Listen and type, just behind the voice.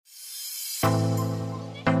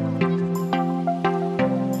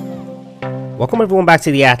Welcome everyone back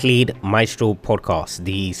to the Athlete Maestro podcast,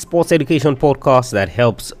 the sports education podcast that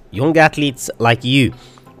helps young athletes like you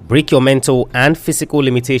break your mental and physical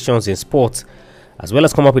limitations in sports, as well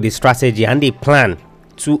as come up with a strategy and a plan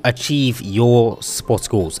to achieve your sports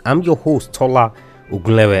goals. I'm your host, Tola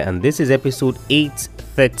Ogunlewe, and this is episode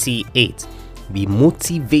 838. Be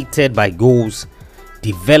motivated by goals,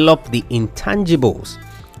 develop the intangibles,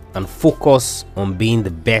 and focus on being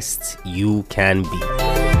the best you can be.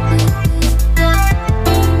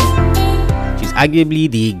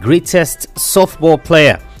 Arguably the greatest softball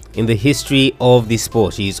player in the history of the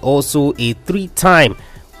sport. She is also a three-time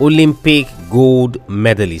Olympic gold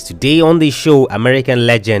medalist. Today on the show, American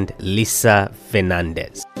legend Lisa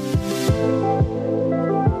Fernandez.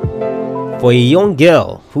 For a young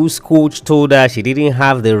girl whose coach told her she didn't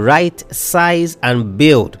have the right size and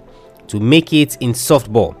build to make it in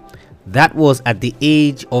softball, that was at the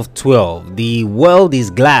age of 12. The world is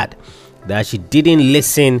glad that she didn't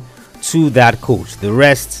listen to that coach. The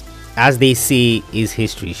rest, as they say, is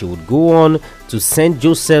history. She would go on to St.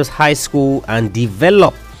 Joseph's High School and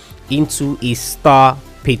develop into a star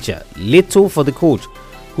pitcher. Little for the coach,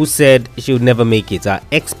 who said she would never make it. Her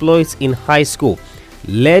exploits in high school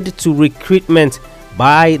led to recruitment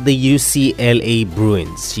by the UCLA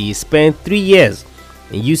Bruins. She spent 3 years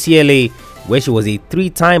in UCLA, where she was a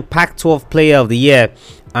 3-time Pac-12 Player of the Year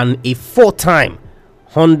and a 4-time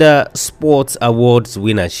Honda Sports Awards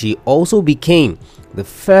winner. She also became the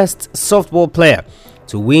first softball player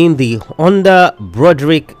to win the Honda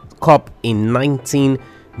Broderick Cup in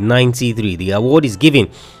 1993. The award is given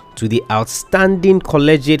to the outstanding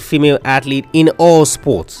collegiate female athlete in all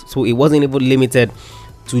sports, so it wasn't even limited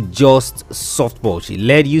to just softball. She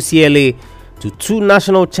led UCLA to 2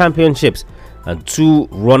 national championships and 2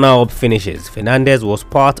 runner-up finishes. Fernandez was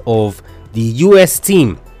part of the US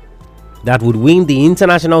team that would win the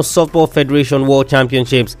International Softball Federation World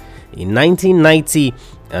Championships in 1990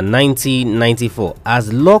 and 1994.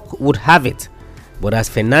 As luck would have it, but as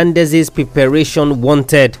Fernandez's preparation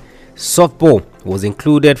wanted, softball was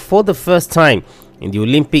included for the first time in the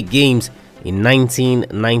Olympic Games in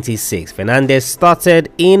 1996. Fernandez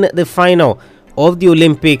started in the final of the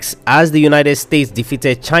Olympics as the United States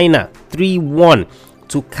defeated China 3-1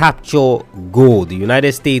 to capture gold. The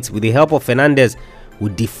United States, with the help of Fernandez,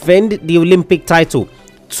 would defend the Olympic title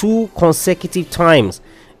 2 consecutive times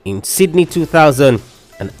in Sydney 2000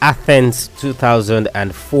 and Athens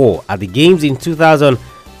 2004. At the Games in 2000,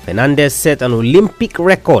 Fernandez set an Olympic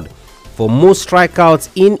record for most strikeouts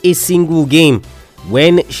in a single game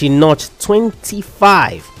when she notched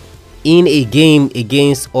 25 in a game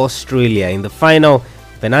against Australia. In the final,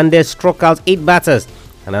 Fernandez struck out 8 batters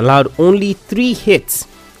and allowed only 3 hits.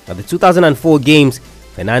 At the 2004 Games,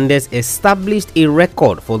 Fernandez established a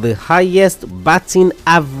record for the highest batting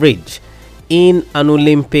average in an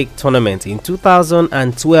Olympic tournament. In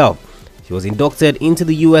 2012, she was inducted into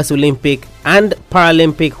the US Olympic and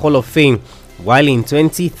Paralympic Hall of Fame, while in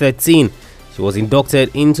 2013, she was inducted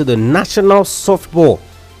into the National Softball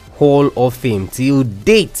Hall of Fame. Till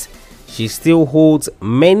date, she still holds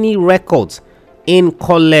many records in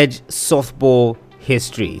college softball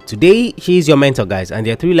history. Today, she is your mentor, guys, and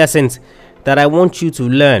there are 3 lessons that I want you to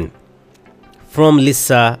learn from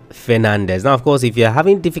Lisa Fernandez. Now, of course, if you're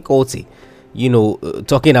having difficulty,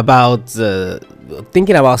 talking about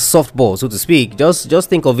thinking about softball, so to speak, just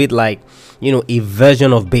think of it like, a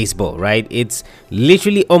version of baseball, right? It's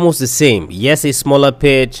literally almost the same. Yes, a smaller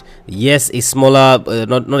pitch. Yes, a smaller,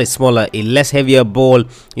 a less heavier ball,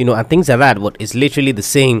 and things like that. But it's literally the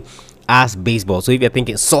same as baseball. So if you're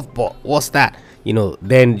thinking softball, what's that?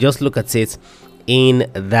 Then just look at it in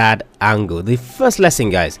that angle. The first lesson,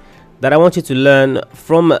 guys, that I want you to learn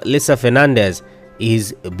from Lisa Fernandez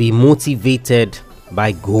is be motivated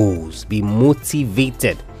by goals. Be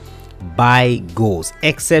motivated by goals.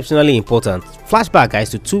 Exceptionally important. Flashback, guys,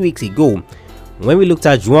 to 2 weeks ago when we looked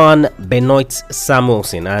at Joanne Benoit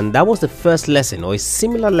Samuelson, and that was the first lesson, or a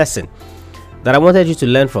similar lesson, that I wanted you to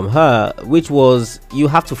learn from her, which was you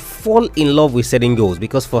have to fall in love with setting goals.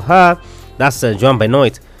 Because for her, that's Joanne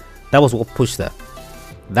Benoit, that was what pushed her.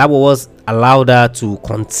 That was allowed her to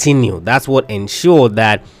continue. That's what ensured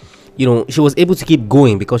that, she was able to keep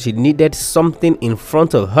going, because she needed something in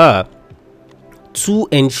front of her to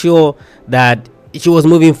ensure that she was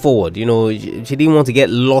moving forward. She didn't want to get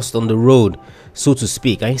lost on the road, so to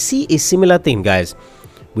speak. I see a similar thing, guys,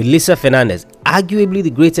 with Lisa Fernandez, arguably the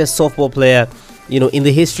greatest softball player, in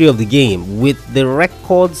the history of the game, with the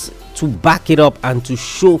records to back it up and to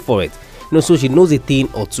show for it. So she knows a thing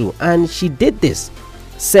or two, and she did this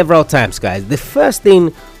several times, guys. The first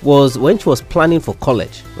thing was when she was planning for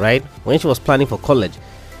college, right? When she was planning for college,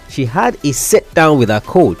 she had a sit down with her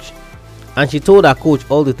coach, and she told her coach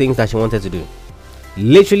all the things that she wanted to do.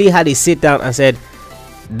 Literally had a sit down and said,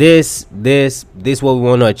 this what we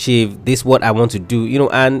want to achieve, this what I want to do,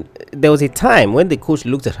 and there was a time when the coach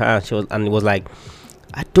looked at her and was like,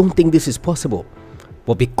 I don't think this is possible.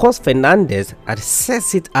 But because Fernandez had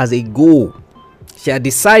set it as a goal, she had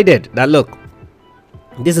decided that, look,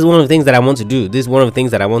 this is one of the things that I want to do, this is one of the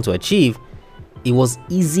things that I want to achieve. It was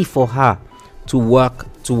easy for her to work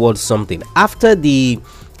towards something. After I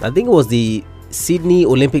think it was the Sydney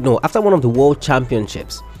Olympic, after one of the World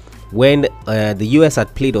Championships, when the US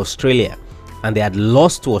had played Australia and they had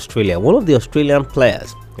lost to Australia, one of the Australian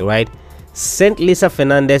players, right, sent Lisa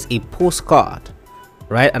Fernandez a postcard,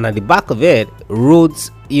 right, and at the back of it wrote,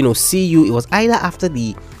 see you. It was either after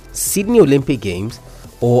the Sydney Olympic Games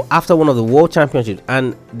or after one of the World Championships,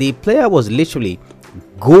 and the player was literally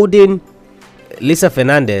goading Lisa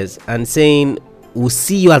Fernandez and saying, we'll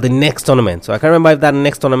see you at the next tournament. So I can't remember if that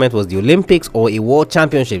next tournament was the Olympics or a World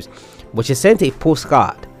Championships, but she sent a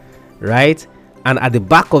postcard, right, and at the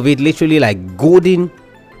back of it literally like goading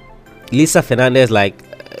Lisa Fernandez, like,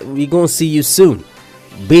 we're gonna see you soon,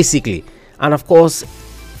 basically. And of course,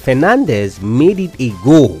 Fernandez made it a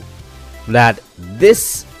goal that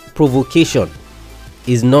this provocation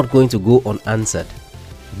is not going to go unanswered.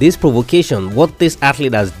 This provocation, what this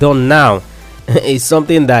athlete has done now, is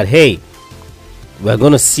something that, hey, we're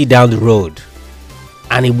gonna see down the road.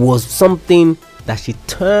 And it was something that she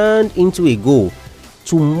turned into a goal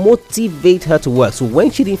to motivate her to work. So when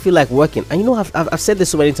she didn't feel like working, and I've said this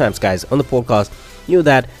so many times, guys, on the podcast,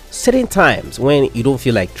 that certain times when you don't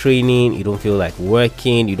feel like training, you don't feel like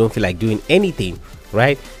working, you don't feel like doing anything,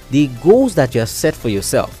 right, the goals that you have set for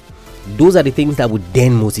yourself, those are the things that would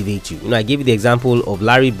then motivate you. I gave you the example of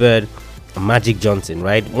Larry Bird and Magic Johnson,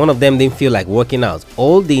 right? One of them didn't feel like working out.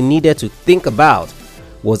 All they needed to think about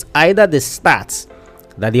was either the stats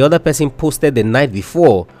that the other person posted the night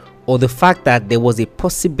before, or the fact that there was a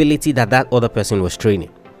possibility that that other person was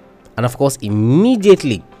training. And of course,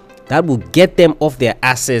 immediately that will get them off their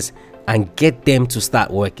asses and get them to start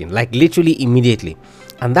working, like literally immediately.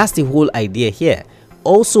 And that's the whole idea here.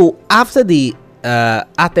 Also, after the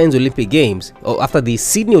Athens Olympic Games, or after the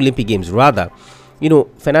Sydney Olympic Games rather,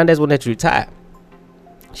 Fernandez wanted to retire.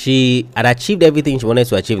 She had achieved everything she wanted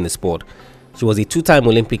to achieve in the sport. She was a two-time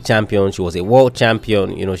Olympic champion, she was a world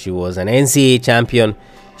champion, she was an NCAA champion.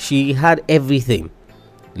 She had everything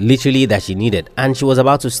literally that she needed, and she was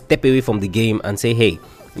about to step away from the game and say, hey,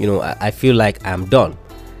 I feel like I'm done.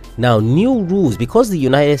 Now, new rules, because the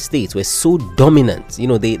United States were so dominant,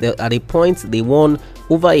 they at a point they won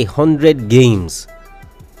over 100 games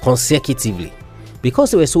consecutively.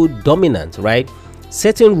 Because they were so dominant, right,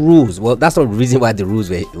 certain rules, well, that's not the reason why the rules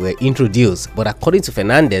were introduced, but according to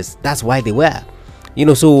Fernandez, that's why they were.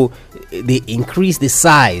 So they increased the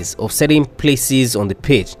size of certain places on the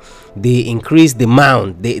pitch. They increased the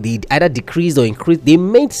mound. They either decreased or increased. They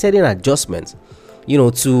made certain adjustments,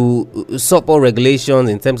 to support regulations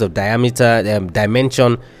in terms of diameter,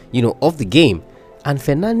 dimension, of the game. And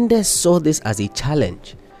Fernandez saw this as a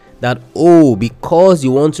challenge. That, because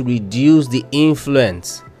you want to reduce the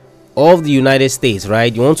influence of the United States,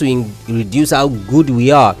 right? You want to reduce how good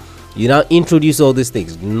we are. You now introduce all these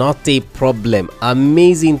things. Not a problem.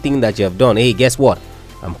 Amazing thing that you have done. Hey, guess what?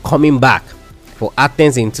 I'm coming back for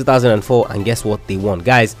Athens in 2004, and guess what? They won.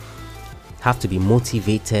 Guys, have to be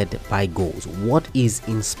motivated by goals. What is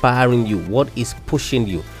inspiring you? What is pushing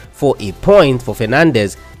you? For a point, for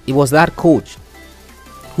Fernandez, it was that coach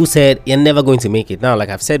who said, you're never going to make it. Now, like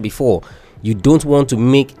I've said before, you don't want to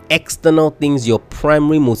make external things your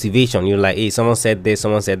primary motivation. You're like, hey, someone said this,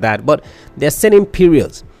 someone said that. But there are certain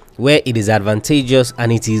periods where it is advantageous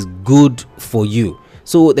and it is good for you.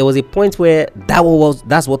 So there was a point where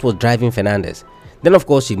that's what was driving Fernandez. Then, of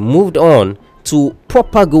course, she moved on to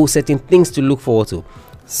proper goal setting, things to look forward to,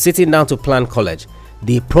 sitting down to plan college,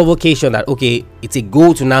 the provocation that, okay, it's a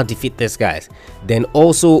goal to now defeat these guys. Then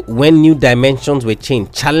also when new dimensions were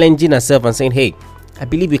changed, challenging herself and saying, hey, I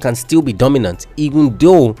believe we can still be dominant, even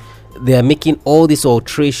though they are making all these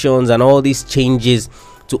alterations and all these changes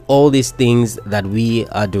to all these things that we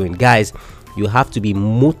are doing. Guys, you have to be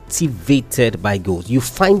motivated by goals. You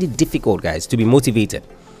find it difficult, guys, to be motivated.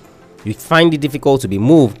 You find it difficult to be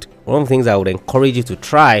moved. One of the things I would encourage you to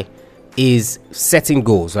try is setting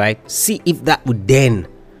goals, right? See if that would then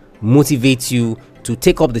motivate you to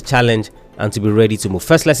take up the challenge and to be ready to move.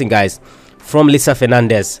 First lesson, guys, from Lisa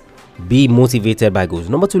Fernandez: be motivated by goals.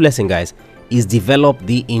 Number 2 lesson, guys, is develop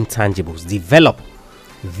the intangibles. Develop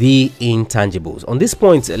the intangibles. On this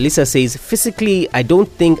point, Lisa says, physically, I don't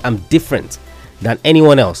think I'm different than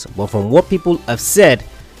anyone else, but from what people have said,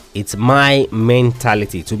 it's my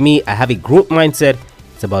mentality. To me, I have a growth mindset.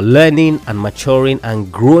 It's about learning and maturing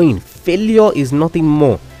and growing. Failure is nothing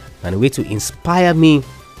more than a way to inspire me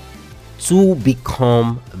to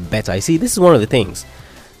become better. You see, this is one of the things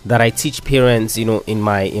that I teach parents, in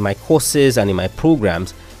my courses and in my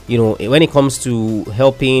programs, when it comes to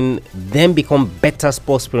helping them become better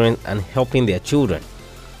sports parents and helping their children.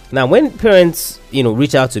 Now, when parents,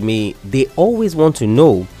 reach out to me, they always want to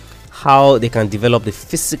know how they can develop the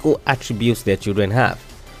physical attributes their children have.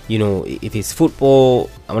 If it's football,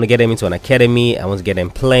 I want to get them into an academy. I want to get them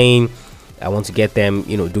playing. I want to get them,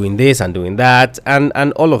 doing this and doing that and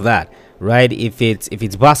all of that, right? If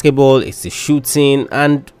it's basketball, it's the shooting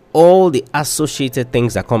and all the associated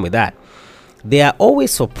things that come with that. They are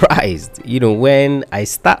always surprised, when I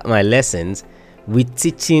start my lessons with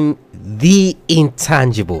teaching the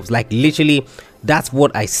intangibles. Like, literally, that's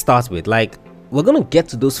what I start with. Like, we're going to get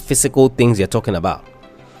to those physical things you're talking about,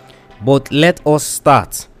 but let us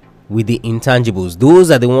start with the intangibles.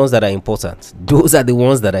 Those are the ones that are important. Those are the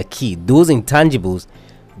ones that are key. Those intangibles,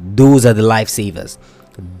 those are the lifesavers.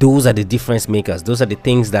 Those are the difference makers. Those are the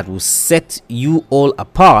things that will set you all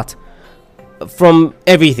apart from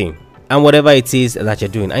everything and whatever it is that you're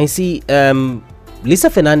doing. I see Lisa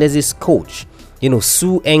Fernandez's coach,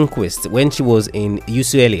 Sue Enquist, when she was in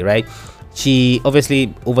UCLA, right? She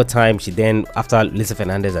obviously, over time, after Lisa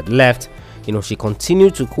Fernandez had left, she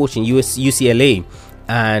continued to coach in UCLA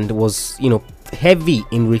and was, heavy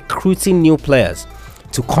in recruiting new players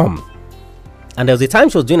to come. And there was a time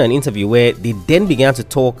she was doing an interview where they then began to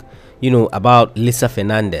talk, about Lisa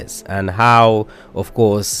Fernandez and how, of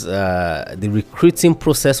course, the recruiting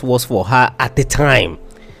process was for her at the time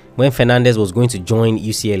when Fernandez was going to join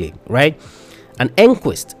UCLA, right? And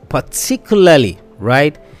Enquist, particularly,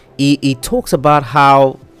 right, he talks about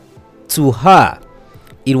how, to her,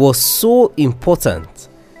 it was so important,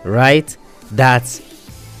 right, that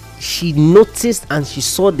she noticed and she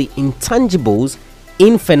saw the intangibles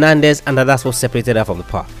in Fernandez, and that's what separated her from the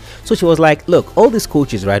pack. So she was like, look, all these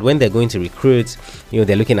coaches, right, when they're going to recruit,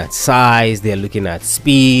 they're looking at size, they're looking at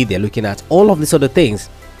speed, they're looking at all of these other things,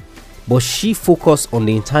 but she focused on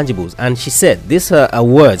the intangibles. And she said, this a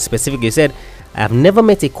word specifically, said, I have never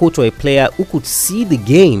met a coach or a player who could see the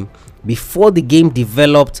game before the game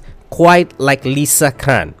developed quite like Lisa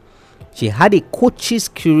can. She had a coach's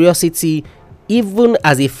curiosity even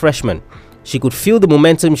as a freshman. She could feel the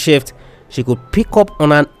momentum shift. She could pick up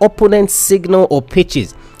on an opponent's signal or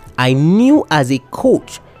pitches. I knew as a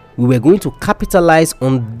coach we were going to capitalize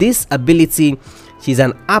on this ability. She's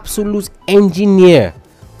an absolute engineer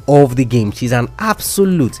of the game. She's an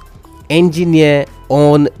absolute engineer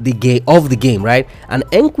of the game, right? And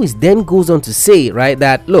Enquist then goes on to say, right,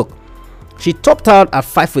 that look, she topped out at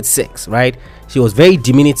 5'6", right? She was very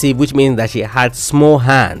diminutive, which means that she had small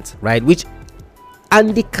hands, right, which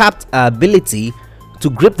handicapped her ability to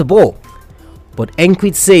grip the ball. But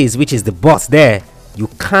Enquist says, which is the boss there, you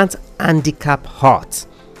can't handicap heart,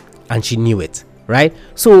 and she knew it, right?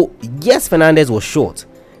 So yes, Fernandez was short.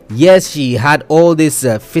 Yes, she had all these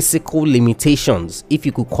physical limitations, if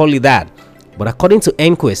you could call it that. But according to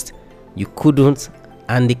Enquist, you couldn't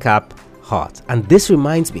handicap heart. And this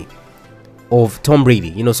reminds me of Tom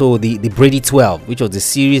Brady, so the Brady 12, which was the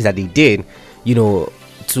series that they did,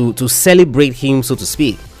 to celebrate him, so to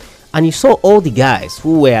speak. And you saw all the guys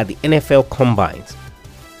who were at the NFL combines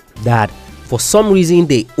that for some reason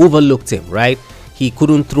they overlooked him, right? He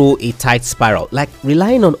couldn't throw a tight spiral, like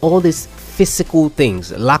relying on all these physical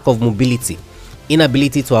things, lack of mobility,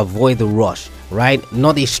 inability to avoid the rush, right?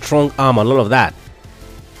 Not a strong arm and all of that.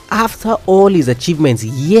 After all his achievements,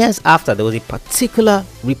 years after, there was a particular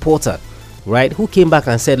reporter, right, who came back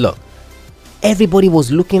and said, look, everybody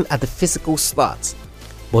was looking at the physical stats,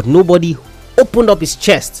 but nobody opened up his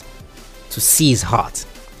chest to see his heart.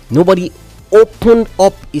 Nobody opened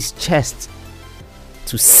up his chest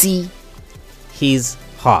to see his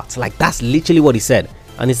heart. Like, that's literally what he said.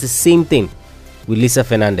 And it's the same thing with Lisa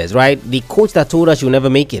Fernandez, right? The coach that told her she would never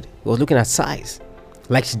make it was looking at size.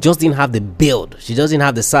 Like, she just didn't have the build. She doesn't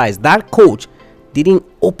have the size. That coach didn't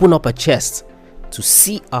open up her chest to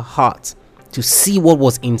see her heart, to see what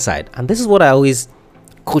was inside. And this is what I always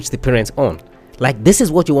coach the parents on. Like, this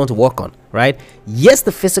is what you want to work on, right? Yes, the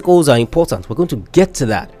physicals are important. We're going to get to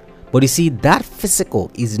that. But you see, that physical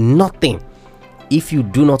is nothing if you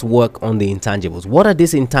do not work on the intangibles. What are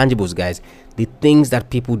these intangibles, guys? The things that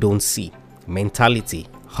people don't see. Mentality,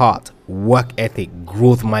 heart, work ethic,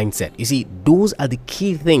 growth mindset. You see, those are the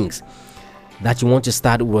key things that you want to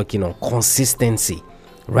start working on. Consistency,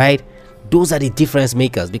 right? Those are the difference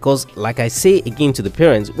makers, because like I say again to the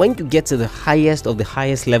parents, when you get to the highest of the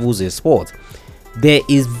highest levels in sport, there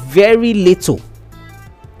is very little,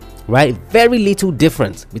 right? Very little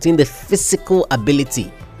difference between the physical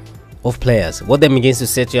ability of players. What that begins to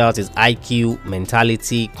set you out is IQ,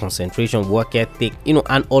 mentality, concentration, work ethic,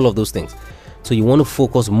 and all of those things. So you want to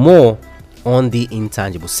focus more on the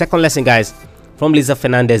intangibles. Second lesson, guys, from Lisa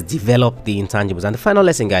Fernandez: develop the intangibles. And the final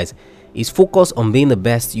lesson, guys, is focus on being the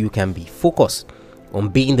best you can be. Focus on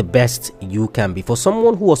being the best you can be. For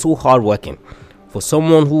someone who was so hardworking, for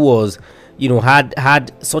someone who was,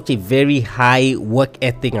 had such a very high work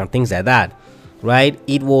ethic and things like that, right?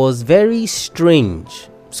 It was very strange,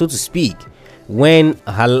 so to speak, when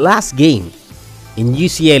her last game in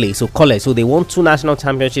UCLA, so college, so they won 2 national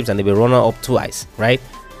championships and they were runner-up twice, right?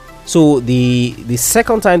 So the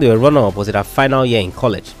second time they were runner-up was at her final year in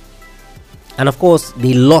college, and of course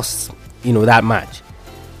they lost, that match.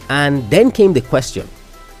 And then came the question,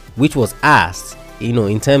 which was asked,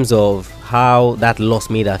 in terms of how that loss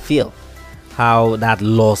made her feel, how that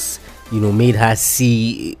loss, made her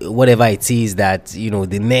see whatever it is that,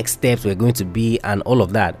 the next steps were going to be and all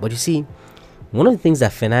of that. But you see, one of the things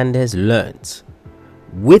that Fernandez learned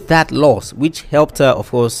with that loss, which helped her,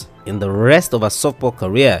 of course, in the rest of her softball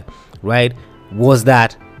career, right, was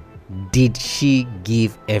that, did she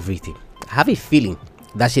give everything? I have a feeling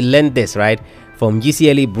that she learned this, right, from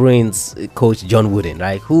UCLA Bruins coach John Wooden,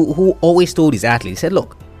 right, who always told his athletes, he said,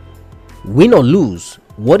 look, win or lose,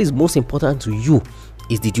 what is most important to you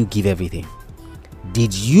is, did you give everything?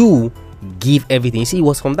 Did you give everything? You see, it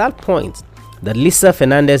was from that point that Lisa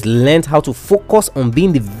Fernandez learned how to focus on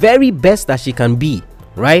being the very best that she can be,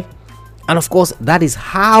 right? And of course, that is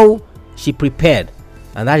how she prepared,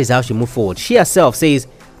 and that is how she moved forward. She herself says,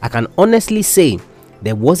 I can honestly say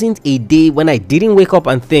there wasn't a day when I didn't wake up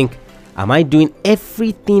and think, am I doing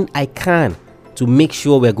everything I can to make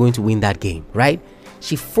sure we're going to win that game, right?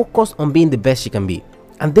 She focused on being the best she can be.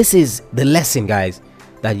 And this is the lesson, guys,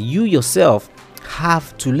 that you yourself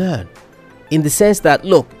have to learn, in the sense that,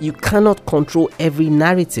 look, you cannot control every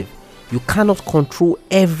narrative. You cannot control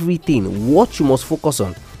everything. What you must focus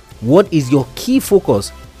on, what is your key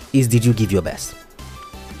focus, is, did you give your best?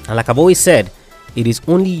 And like I've always said, it is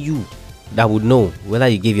only you that would know whether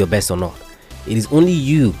you gave your best or not. It is only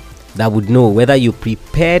you that would know whether you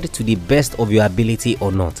prepared to the best of your ability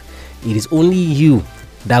or not. It is only you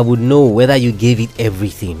that would know whether you gave it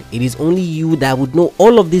everything. It is only you that would know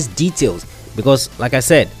all of these details, because like I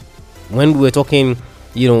said, when we were talking,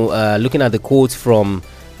 looking at the quotes from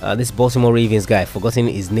this Baltimore Ravens guy, forgotten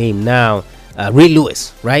his name now, Ray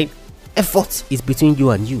Lewis, right? Effort is between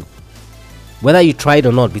you and you. Whether you tried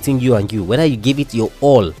or not, between you and you. Whether you gave it your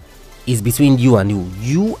all, is between you and you.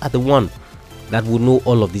 You are the one that will know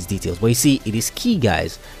all of these details. But you see, it is key,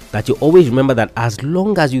 guys, that you always remember that as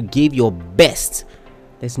long as you gave your best,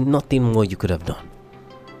 there's nothing more you could have done.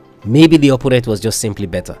 Maybe the opponent was just simply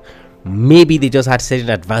better. Maybe they just had certain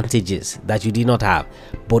advantages that you did not have.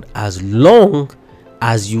 But as long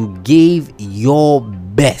as you gave your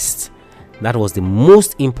best, that was the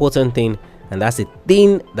most important thing, and that's the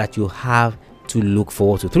thing that you have to look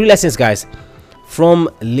forward to. 3 lessons, guys, from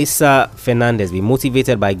Lisa Fernandez. Be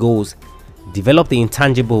motivated by goals, develop the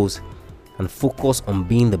intangibles, and focus on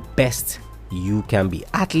being the best you can be.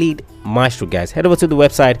 Athlete Maestro, guys. Head over to the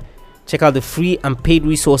website, check out the free and paid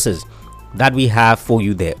resources that we have for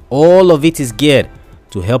you there. All of it is geared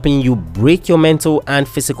to helping you break your mental and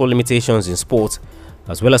physical limitations in sports,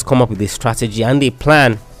 as well as come up with a strategy and a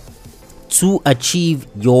plan to achieve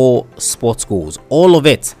your sports goals. All of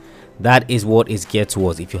it, that is what is geared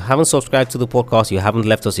towards. If you haven't subscribed to the podcast, you haven't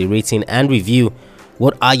left us a rating and review,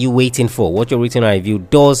 what are you waiting for? What your rating and review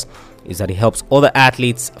does is that it helps other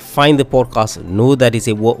athletes find the podcast, know that it's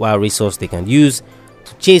a worthwhile resource they can use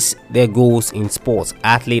to chase their goals in sports.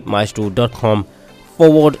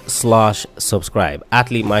 athletemaestro.com/subscribe.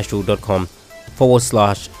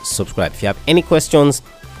 athletemaestro.com/subscribe. If you have any questions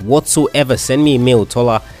whatsoever, send me a mail,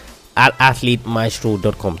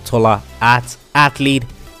 tola@athletemaestro.com.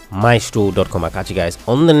 tola@athletemaestro.com. I'll catch you guys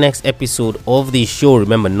on the next episode of the show.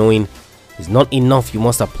 Remember, knowing is not enough, you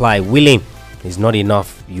must apply. Willing is not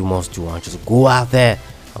enough, you must do. I want you to go out there.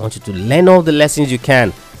 I want you to learn all the lessons you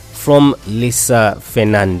can from Lisa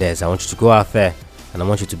Fernandez. I want you to go out there and I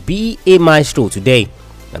want you to be a maestro today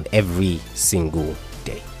and every single